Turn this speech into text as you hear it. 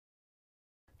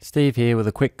Steve here with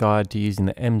a quick guide to using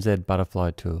the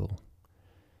mzButterflyTool.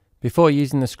 Before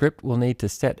using the script, we'll need to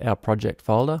set our project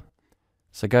folder.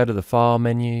 So go to the File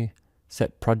menu,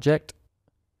 Set Project,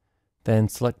 then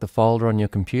select the folder on your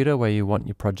computer where you want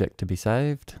your project to be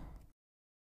saved.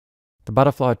 The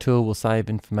Butterfly tool will save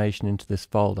information into this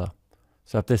folder.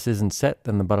 So if this isn't set,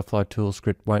 then the Butterfly tool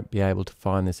script won't be able to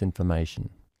find this information.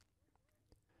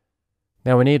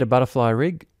 Now we need a butterfly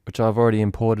rig, which I've already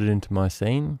imported into my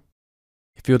scene.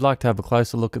 If you would like to have a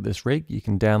closer look at this rig, you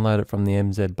can download it from the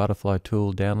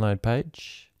mzButterflyTool download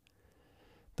page.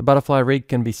 The butterfly rig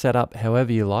can be set up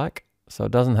however you like, so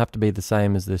it doesn't have to be the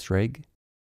same as this rig.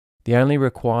 The only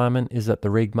requirement is that the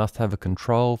rig must have a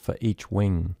control for each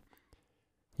wing.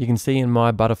 You can see in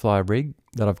my butterfly rig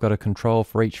that I've got a control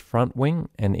for each front wing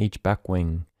and each back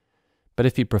wing. But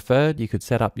if you preferred, you could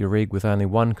set up your rig with only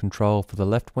one control for the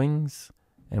left wings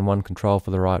and one control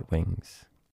for the right wings.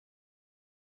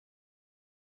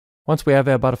 Once we have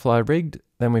our butterfly rigged,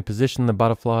 then we position the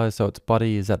butterfly so its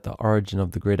body is at the origin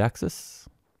of the grid axis.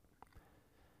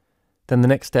 Then the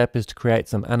next step is to create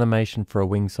some animation for a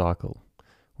wing cycle,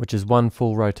 which is one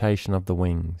full rotation of the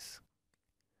wings.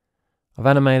 I've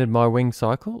animated my wing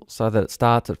cycle so that it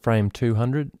starts at frame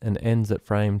 200 and ends at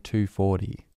frame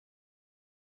 240.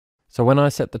 So when I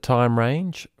set the time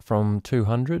range from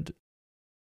 200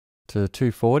 to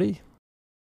 240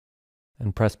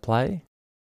 and press play,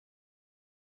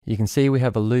 you can see we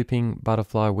have a looping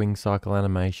butterfly wing cycle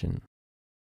animation.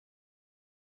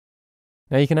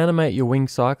 Now you can animate your wing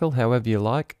cycle however you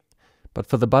like, but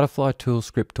for the butterfly tool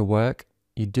script to work,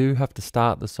 you do have to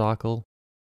start the cycle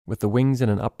with the wings in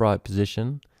an upright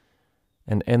position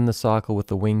and end the cycle with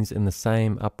the wings in the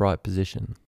same upright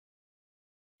position.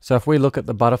 So if we look at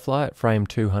the butterfly at frame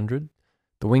 200,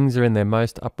 the wings are in their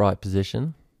most upright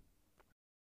position,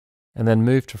 and then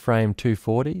move to frame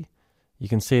 240, you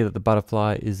can see that the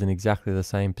butterfly is in exactly the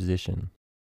same position.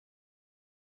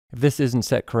 If this isn't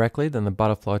set correctly, then the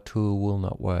butterfly tool will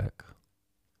not work.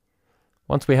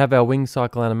 Once we have our wing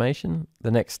cycle animation,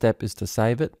 the next step is to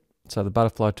save it, so the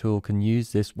butterfly tool can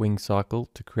use this wing cycle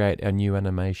to create our new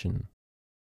animation.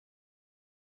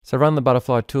 So run the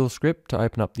butterfly tool script to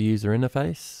open up the user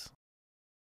interface.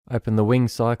 Open the wing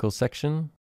cycle section,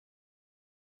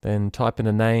 then type in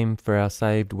a name for our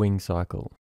saved wing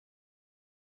cycle.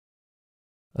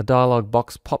 A dialog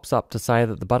box pops up to say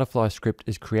that the butterfly script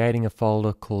is creating a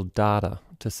folder called Data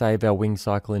to save our wing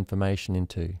cycle information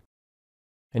into.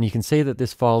 And you can see that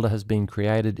this folder has been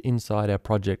created inside our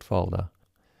project folder,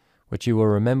 which you will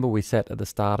remember we set at the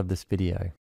start of this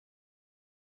video.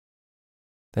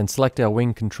 Then select our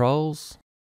wing controls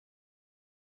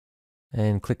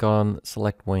and click on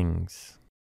Select Wings.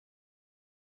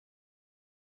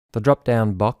 The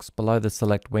drop-down box below the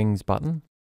Select Wings button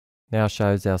now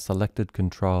shows our selected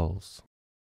controls.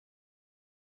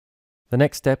 The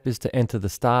next step is to enter the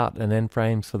start and end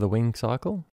frames for the wing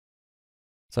cycle.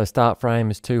 So start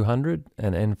frame is 200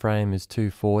 and end frame is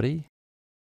 240.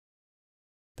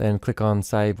 Then click on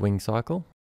Save Wing Cycle.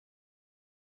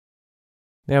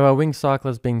 Now our wing cycle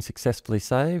has been successfully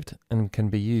saved and can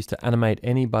be used to animate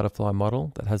any butterfly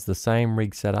model that has the same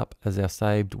rig setup as our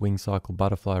saved wing cycle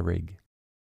butterfly rig.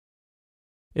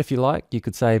 If you like, you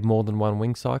could save more than one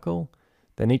wing cycle,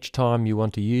 then each time you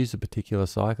want to use a particular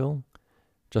cycle,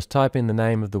 just type in the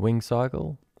name of the wing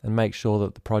cycle and make sure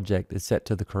that the project is set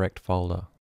to the correct folder.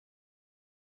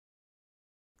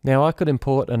 Now I could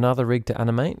import another rig to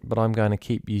animate, but I'm going to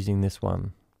keep using this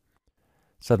one.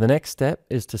 So the next step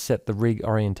is to set the rig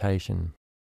orientation.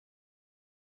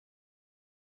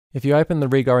 If you open the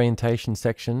rig orientation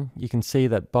section, you can see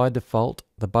that by default,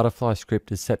 the butterfly script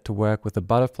is set to work with a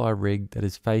butterfly rig that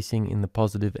is facing in the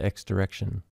positive X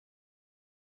direction.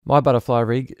 My butterfly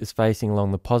rig is facing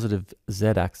along the positive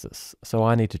Z axis, so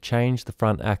I need to change the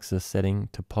front axis setting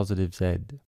to positive Z.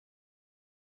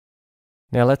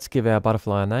 Now let's give our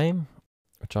butterfly a name,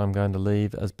 which I'm going to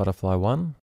leave as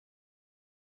butterfly1.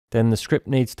 Then the script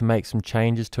needs to make some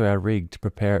changes to our rig to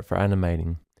prepare it for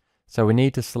animating. So we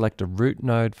need to select a root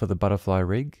node for the butterfly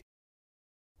rig,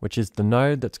 which is the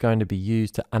node that's going to be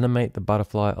used to animate the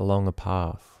butterfly along a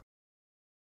path.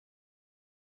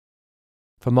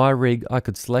 For my rig, I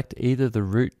could select either the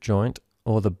root joint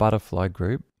or the butterfly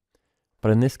group, but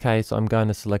in this case, I'm going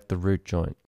to select the root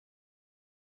joint.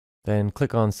 Then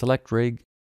click on Select Rig,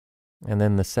 and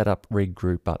then the Setup Rig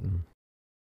Group button.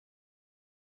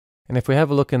 And if we have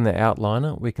a look in the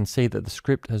outliner, we can see that the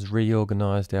script has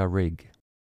reorganized our rig.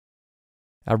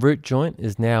 Our root joint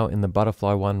is now in the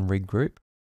Butterfly1 rig group.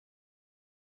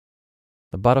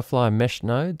 The butterfly mesh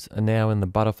nodes are now in the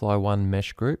Butterfly1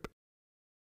 mesh group.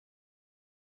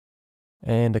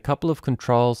 And a couple of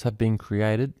controls have been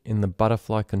created in the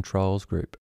butterfly controls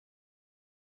group.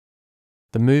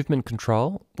 The movement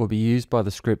control will be used by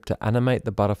the script to animate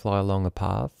the butterfly along a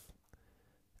path,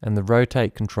 and the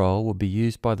rotate control will be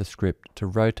used by the script to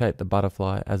rotate the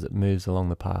butterfly as it moves along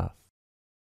the path.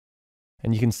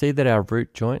 And you can see that our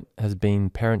root joint has been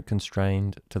parent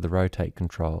constrained to the rotate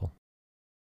control.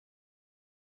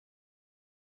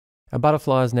 Our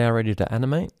butterfly is now ready to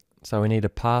animate, so we need a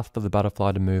path for the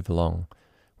butterfly to move along,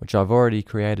 which I've already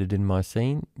created in my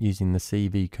scene using the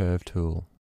CV Curve tool.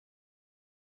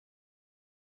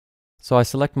 So I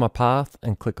select my path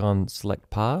and click on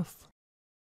Select Path,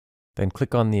 then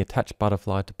click on the Attach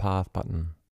Butterfly to Path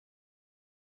button.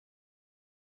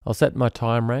 I'll set my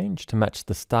time range to match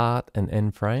the start and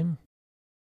end frame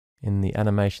in the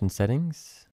animation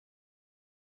settings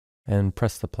and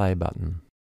press the play button.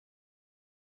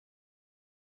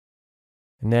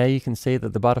 And now you can see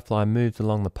that the butterfly moves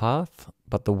along the path,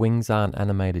 but the wings aren't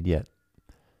animated yet.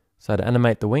 So to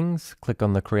animate the wings, click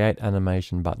on the Create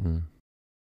Animation button.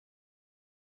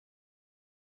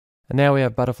 And now we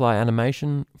have butterfly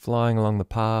animation flying along the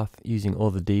path using all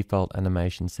the default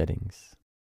animation settings.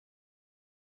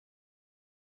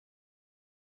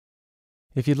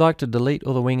 If you'd like to delete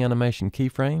all the wing animation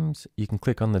keyframes, you can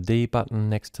click on the D button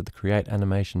next to the Create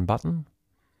Animation button.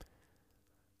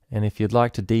 And if you'd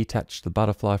like to detach the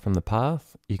butterfly from the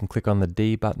path, you can click on the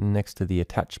D button next to the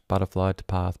Attach Butterfly to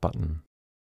Path button.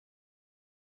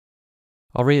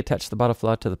 I'll reattach the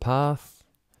butterfly to the path,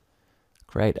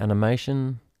 create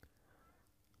animation,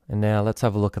 and now let's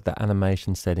have a look at the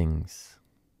animation settings.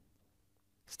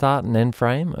 Start and end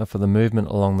frame are for the movement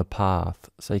along the path.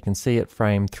 So you can see at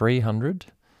frame 300,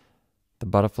 the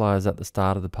butterfly is at the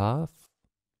start of the path.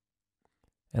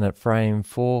 And at frame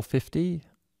 450,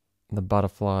 the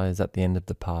butterfly is at the end of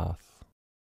the path.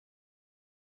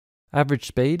 Average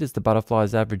speed is the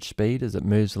butterfly's average speed as it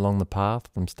moves along the path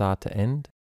from start to end.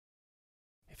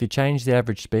 If you change the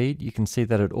average speed, you can see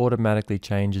that it automatically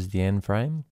changes the end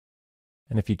frame.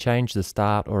 And if you change the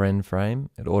start or end frame,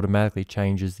 it automatically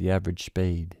changes the average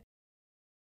speed.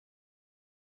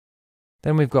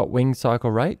 Then we've got wing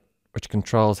cycle rate, which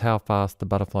controls how fast the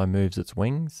butterfly moves its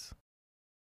wings.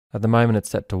 At the moment it's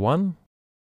set to 1.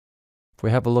 If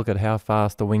we have a look at how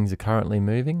fast the wings are currently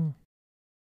moving,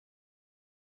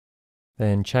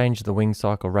 then change the wing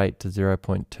cycle rate to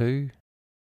 0.2,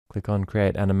 click on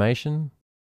Create Animation,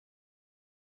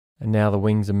 and now the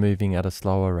wings are moving at a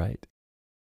slower rate.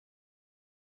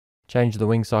 Change the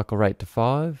wing cycle rate to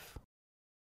 5,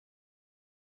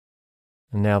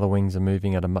 and now the wings are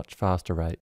moving at a much faster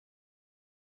rate.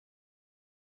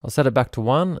 I'll set it back to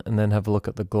 1 and then have a look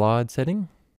at the glide setting.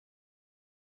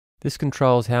 This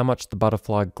controls how much the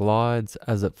butterfly glides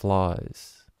as it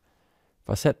flies. If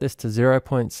I set this to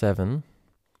 0.7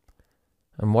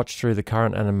 and watch through the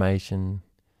current animation,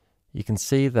 you can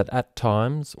see that at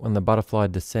times when the butterfly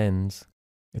descends,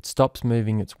 it stops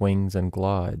moving its wings and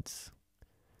glides.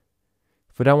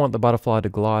 If we don't want the butterfly to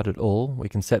glide at all, we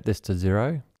can set this to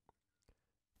 0.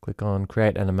 Click on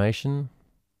Create Animation.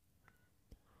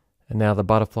 And now the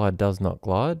butterfly does not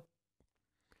glide.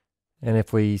 And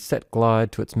if we set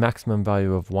glide to its maximum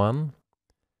value of 1,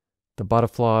 the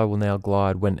butterfly will now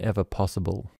glide whenever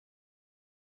possible.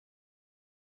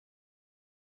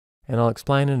 And I'll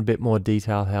explain in a bit more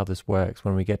detail how this works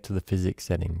when we get to the physics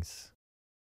settings.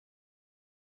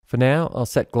 For now, I'll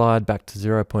set glide back to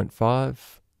 0.5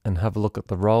 and have a look at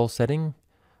the roll setting,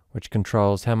 which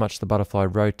controls how much the butterfly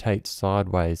rotates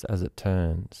sideways as it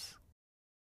turns.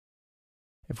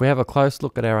 If we have a close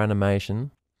look at our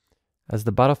animation, as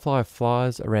the butterfly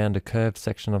flies around a curved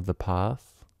section of the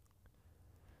path,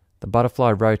 the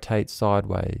butterfly rotates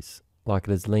sideways, like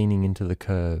it is leaning into the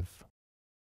curve.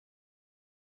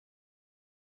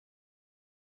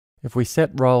 If we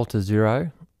set roll to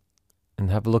 0 and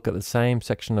have a look at the same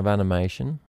section of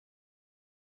animation,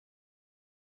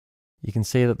 you can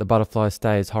see that the butterfly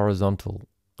stays horizontal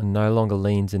and no longer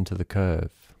leans into the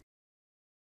curve.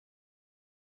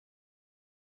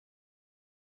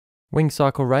 Wing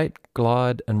cycle rate,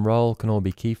 glide and roll can all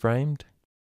be keyframed.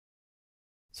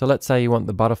 So let's say you want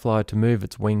the butterfly to move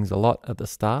its wings a lot at the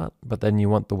start, but then you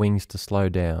want the wings to slow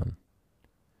down.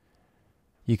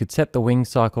 You could set the wing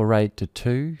cycle rate to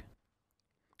 2,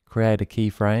 create a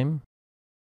keyframe,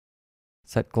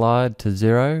 set glide to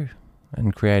 0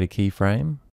 and create a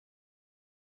keyframe.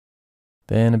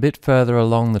 Then a bit further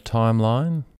along the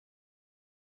timeline,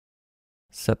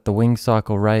 set the wing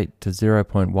cycle rate to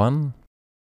 0.1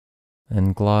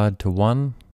 and glide to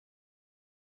 1.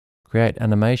 Create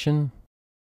animation.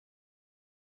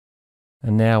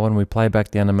 And now when we play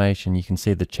back the animation, you can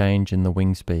see the change in the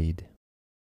wing speed.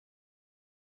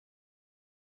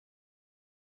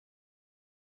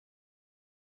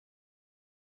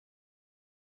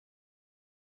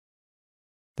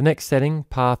 The next setting,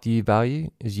 path U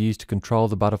value, is used to control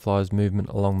the butterfly's movement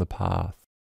along the path.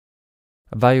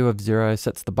 A value of 0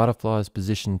 sets the butterfly's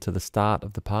position to the start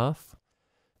of the path.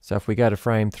 So if we go to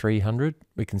frame 300,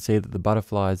 we can see that the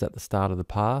butterfly is at the start of the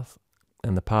path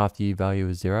and the path U value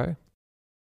is 0.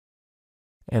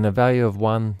 And a value of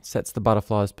 1 sets the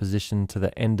butterfly's position to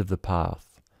the end of the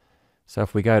path. So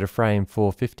if we go to frame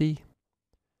 450,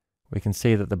 we can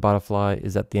see that the butterfly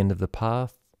is at the end of the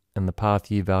path and the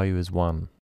path U value is 1.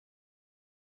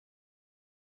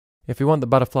 If we want the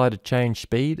butterfly to change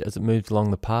speed as it moves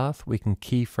along the path, we can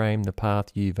keyframe the path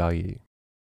U value.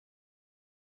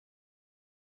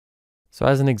 So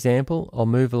as an example, I'll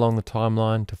move along the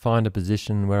timeline to find a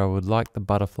position where I would like the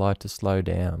butterfly to slow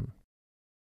down.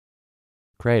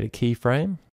 Create a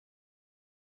keyframe.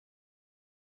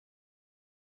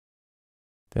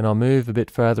 Then I'll move a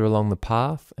bit further along the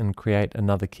path and create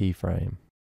another keyframe.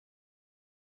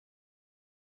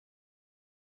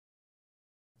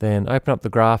 Then open up the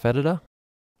graph editor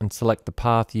and select the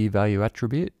path U value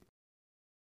attribute.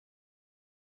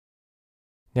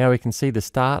 Now we can see the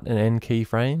start and end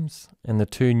keyframes and the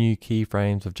two new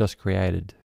keyframes I've just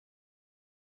created.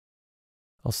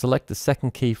 I'll select the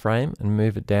second keyframe and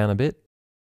move it down a bit.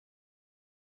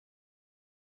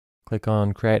 Click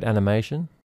on Create Animation.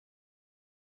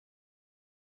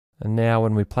 And now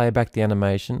when we play back the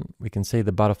animation, we can see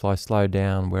the butterfly slow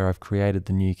down where I've created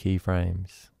the new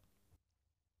keyframes.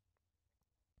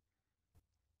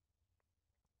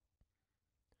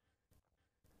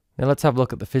 Now let's have a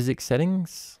look at the physics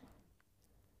settings.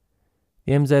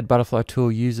 The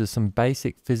mzButterflyTool uses some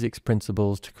basic physics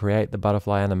principles to create the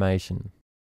butterfly animation.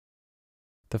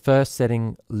 The first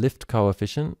setting, lift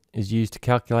coefficient, is used to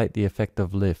calculate the effect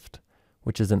of lift,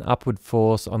 which is an upward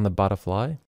force on the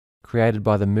butterfly, created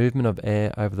by the movement of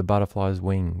air over the butterfly's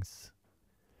wings.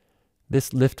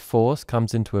 This lift force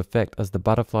comes into effect as the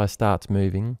butterfly starts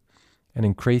moving and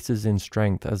increases in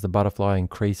strength as the butterfly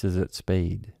increases its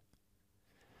speed.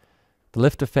 The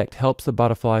lift effect helps the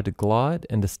butterfly to glide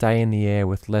and to stay in the air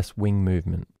with less wing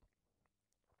movement.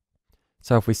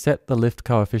 So if we set the lift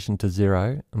coefficient to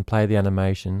 0 and play the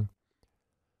animation,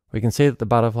 we can see that the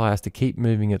butterfly has to keep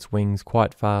moving its wings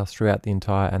quite fast throughout the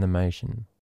entire animation.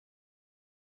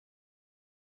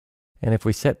 And if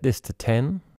we set this to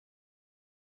 10,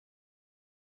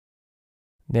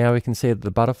 now we can see that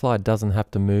the butterfly doesn't have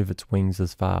to move its wings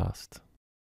as fast.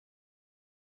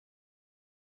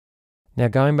 Now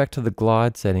going back to the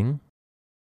glide setting,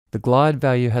 the glide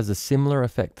value has a similar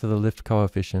effect to the lift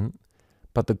coefficient,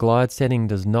 but the glide setting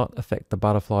does not affect the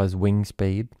butterfly's wing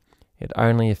speed, it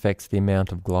only affects the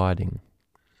amount of gliding,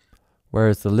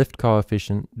 whereas the lift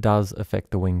coefficient does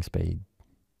affect the wing speed.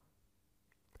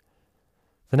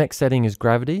 The next setting is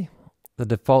gravity. The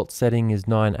default setting is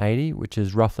 980, which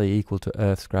is roughly equal to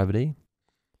Earth's gravity.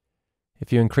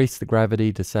 If you increase the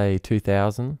gravity to say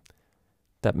 2000,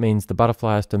 that means the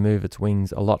butterfly has to move its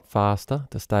wings a lot faster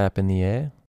to stay up in the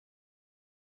air.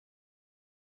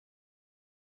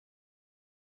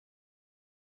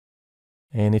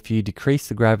 And if you decrease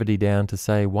the gravity down to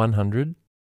say 100,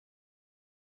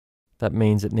 that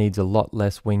means it needs a lot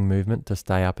less wing movement to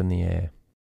stay up in the air.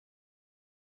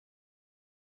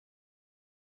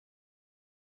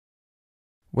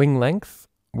 Wing length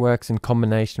works in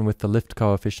combination with the lift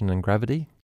coefficient and gravity.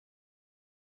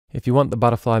 If you want the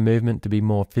butterfly movement to be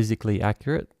more physically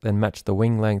accurate, then match the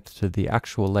wing length to the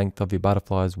actual length of your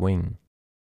butterfly's wing.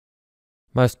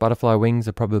 Most butterfly wings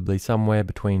are probably somewhere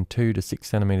between 2 to 6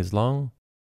 centimeters long.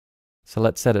 So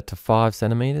let's set it to 5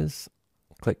 centimeters.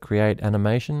 Click Create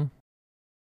Animation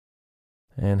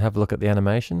and have a look at the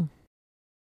animation.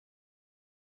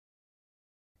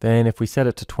 Then if we set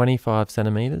it to 25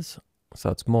 centimeters, so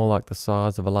it's more like the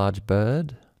size of a large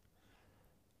bird,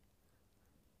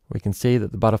 we can see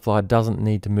that the butterfly doesn't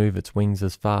need to move its wings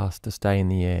as fast to stay in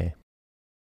the air.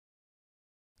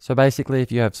 So basically,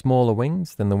 if you have smaller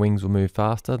wings, then the wings will move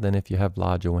faster than if you have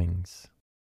larger wings.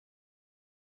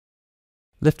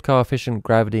 Lift coefficient,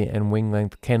 gravity, and wing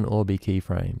length can all be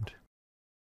keyframed.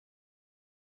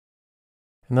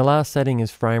 And the last setting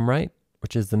is frame rate,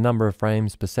 which is the number of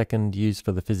frames per second used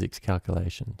for the physics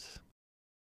calculations.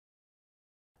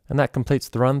 And that completes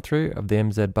the run through of the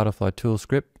mzButterflyTool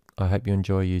script. I hope you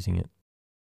enjoy using it.